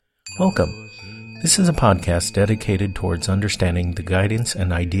Welcome. This is a podcast dedicated towards understanding the guidance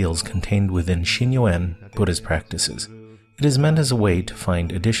and ideals contained within Shinnyo-en Buddhist practices. It is meant as a way to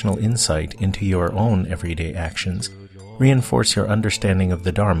find additional insight into your own everyday actions, reinforce your understanding of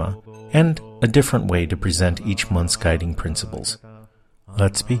the Dharma, and a different way to present each month's guiding principles.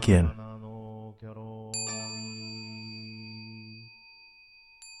 Let's begin.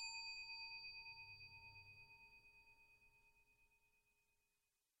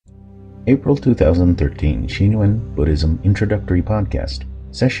 April 2013 Shinnyo-en Buddhism Introductory Podcast,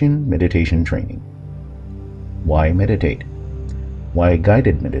 Sesshin Meditation Training. Why meditate? Why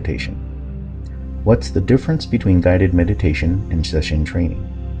guided meditation? What's the difference between guided meditation and session training?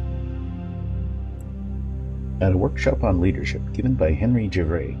 At a workshop on leadership given by Henry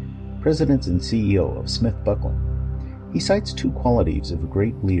Givray, President and CEO of Smith Buckland, he cites two qualities of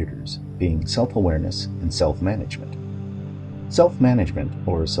great leaders, being self-awareness and self-management. Self-management,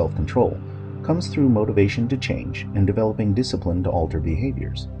 or self-control, comes through motivation to change and developing discipline to alter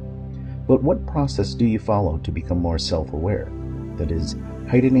behaviors. But what process do you follow to become more self-aware? That is,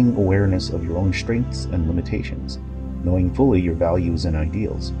 heightening awareness of your own strengths and limitations, knowing fully your values and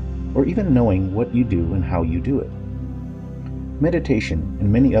ideals, or even knowing what you do and how you do it. Meditation and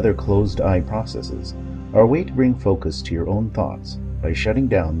many other closed-eye processes are a way to bring focus to your own thoughts by shutting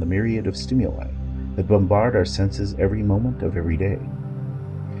down the myriad of stimuli that bombard our senses every moment of every day.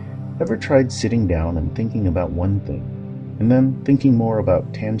 Ever tried sitting down and thinking about one thing, and then thinking more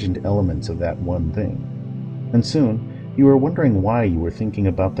about tangent elements of that one thing? And soon, you were wondering why you were thinking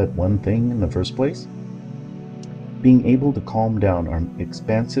about that one thing in the first place? Being able to calm down our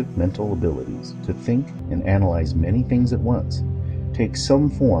expansive mental abilities to think and analyze many things at once takes some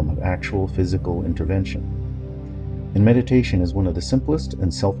form of actual physical intervention. And meditation is one of the simplest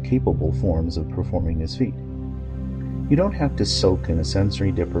and self-capable forms of performing this feat. You don't have to soak in a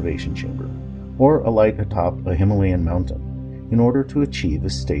sensory deprivation chamber or alight atop a Himalayan mountain in order to achieve a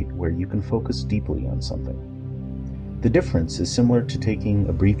state where you can focus deeply on something. The difference is similar to taking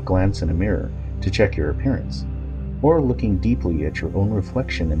a brief glance in a mirror to check your appearance, or looking deeply at your own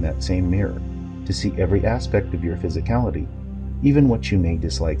reflection in that same mirror to see every aspect of your physicality, even what you may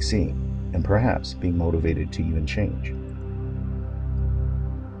dislike seeing, and perhaps being motivated to even change.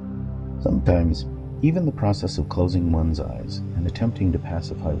 Sometimes, even the process of closing one's eyes and attempting to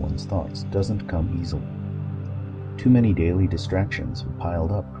pacify one's thoughts doesn't come easily. Too many daily distractions have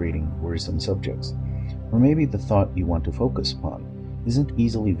piled up, creating worrisome subjects, or maybe the thought you want to focus upon isn't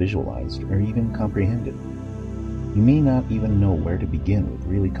easily visualized or even comprehended. You may not even know where to begin with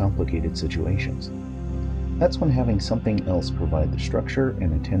really complicated situations. That's when having something else provide the structure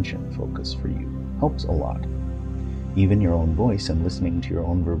and attention focus for you helps a lot. Even your own voice and listening to your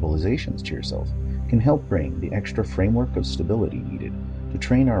own verbalizations to yourself can help bring the extra framework of stability needed to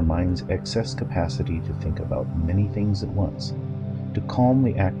train our mind's excess capacity to think about many things at once, to calm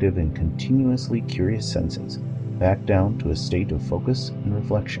the active and continuously curious senses back down to a state of focus and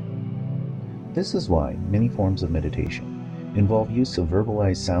reflection. This is why many forms of meditation involve use of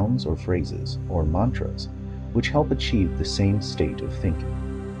verbalized sounds or phrases or mantras which help achieve the same state of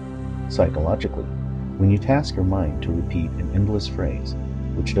thinking. Psychologically, when you task your mind to repeat an endless phrase,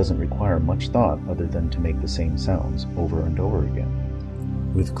 which doesn't require much thought other than to make the same sounds over and over again.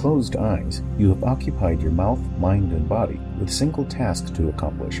 With closed eyes, you have occupied your mouth, mind, and body with a single task to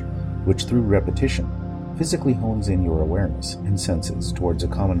accomplish, which through repetition physically hones in your awareness and senses towards a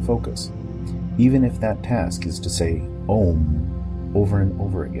common focus, even if that task is to say Om over and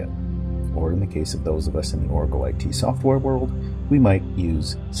over again. Or in the case of those of us in the Oracle IT software world, we might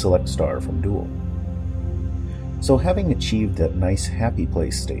use Select Star from Dual. So having achieved that nice happy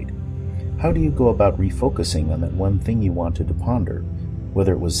place state, how do you go about refocusing on that one thing you wanted to ponder,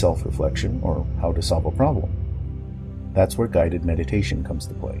 whether it was self-reflection or how to solve a problem? That's where guided meditation comes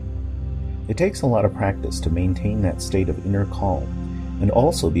to play. It takes a lot of practice to maintain that state of inner calm and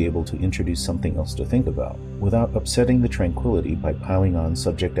also be able to introduce something else to think about without upsetting the tranquility by piling on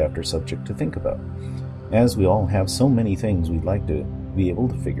subject after subject to think about, as we all have so many things we'd like to be able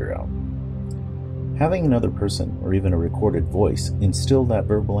to figure out. Having another person or even a recorded voice instill that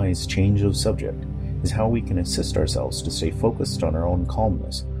verbalized change of subject is how we can assist ourselves to stay focused on our own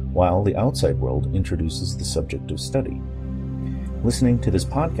calmness while the outside world introduces the subject of study. Listening to this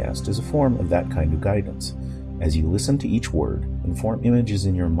podcast is a form of that kind of guidance, as you listen to each word and form images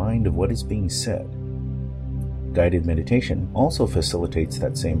in your mind of what is being said. Guided meditation also facilitates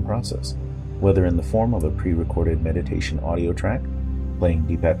that same process, whether in the form of a pre-recorded meditation audio track, playing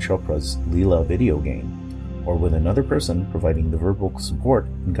Deepak Chopra's Leela video game, or with another person providing the verbal support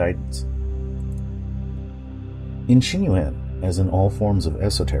and guidance. In Shinnyo-en, as in all forms of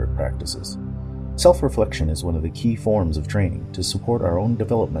esoteric practices, self-reflection is one of the key forms of training to support our own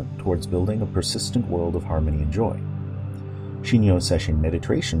development towards building a persistent world of harmony and joy. Sesshin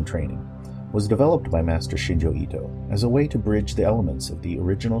meditation training was developed by Master Shinjo Ito as a way to bridge the elements of the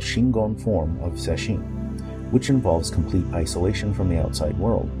original Shingon form of Sesshin, which involves complete isolation from the outside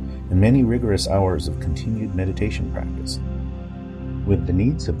world and many rigorous hours of continued meditation practice, with the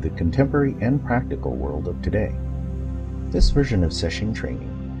needs of the contemporary and practical world of today. This version of Sesshin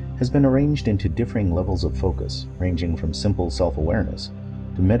training has been arranged into differing levels of focus, ranging from simple self-awareness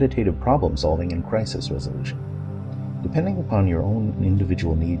to meditative problem-solving and crisis resolution. Depending upon your own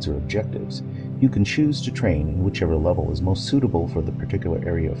individual needs or objectives, you can choose to train in whichever level is most suitable for the particular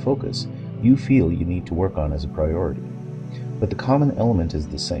area of focus you feel you need to work on as a priority. But the common element is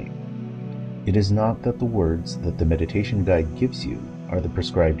the same. It is not that the words that the meditation guide gives you are the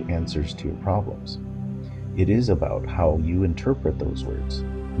prescribed answers to your problems. It is about how you interpret those words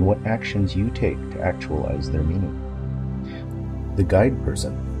and what actions you take to actualize their meaning. The guide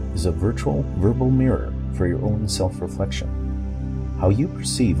person is a virtual verbal mirror for your own self-reflection. How you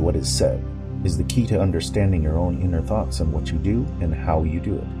perceive what is said is the key to understanding your own inner thoughts and what you do and how you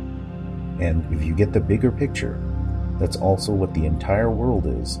do it. And if you get the bigger picture, that's also what the entire world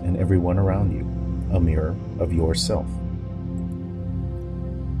is and everyone around you, a mirror of yourself.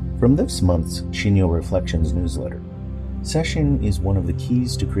 From this month's Shinnyo Reflections newsletter, Sesshin is one of the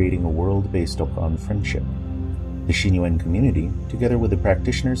keys to creating a world based upon friendship. The Shinnyo-en community, together with the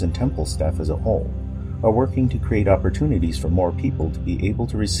practitioners and temple staff as a whole, are working to create opportunities for more people to be able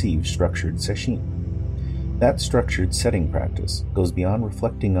to receive structured Sesshin. That structured setting practice goes beyond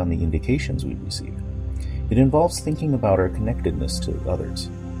reflecting on the indications we receive. It involves thinking about our connectedness to others,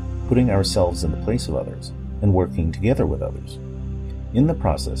 putting ourselves in the place of others, and working together with others. In the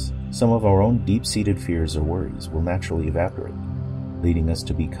process, some of our own deep-seated fears or worries will naturally evaporate, leading us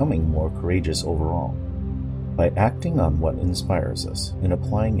to becoming more courageous overall. By acting on what inspires us and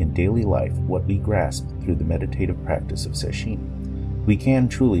applying in daily life what we grasp through the meditative practice of Sesshin, we can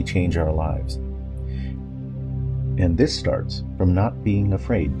truly change our lives. And this starts from not being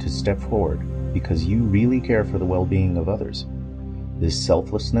afraid to step forward because you really care for the well-being of others. This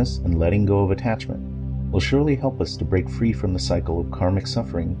selflessness and letting go of attachment will surely help us to break free from the cycle of karmic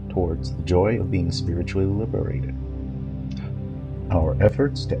suffering towards the joy of being spiritually liberated. Our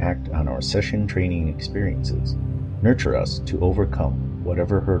efforts to act on our Sesshin training experiences nurture us to overcome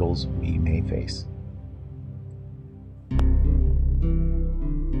whatever hurdles we may face.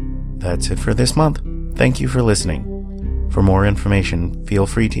 That's it for this month. Thank you for listening. For more information, feel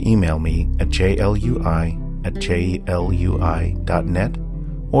free to email me at jlui@jlui.net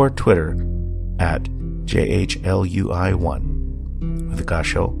or Twitter at JHLUI1. With the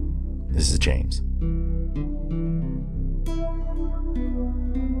Gasho, this is James.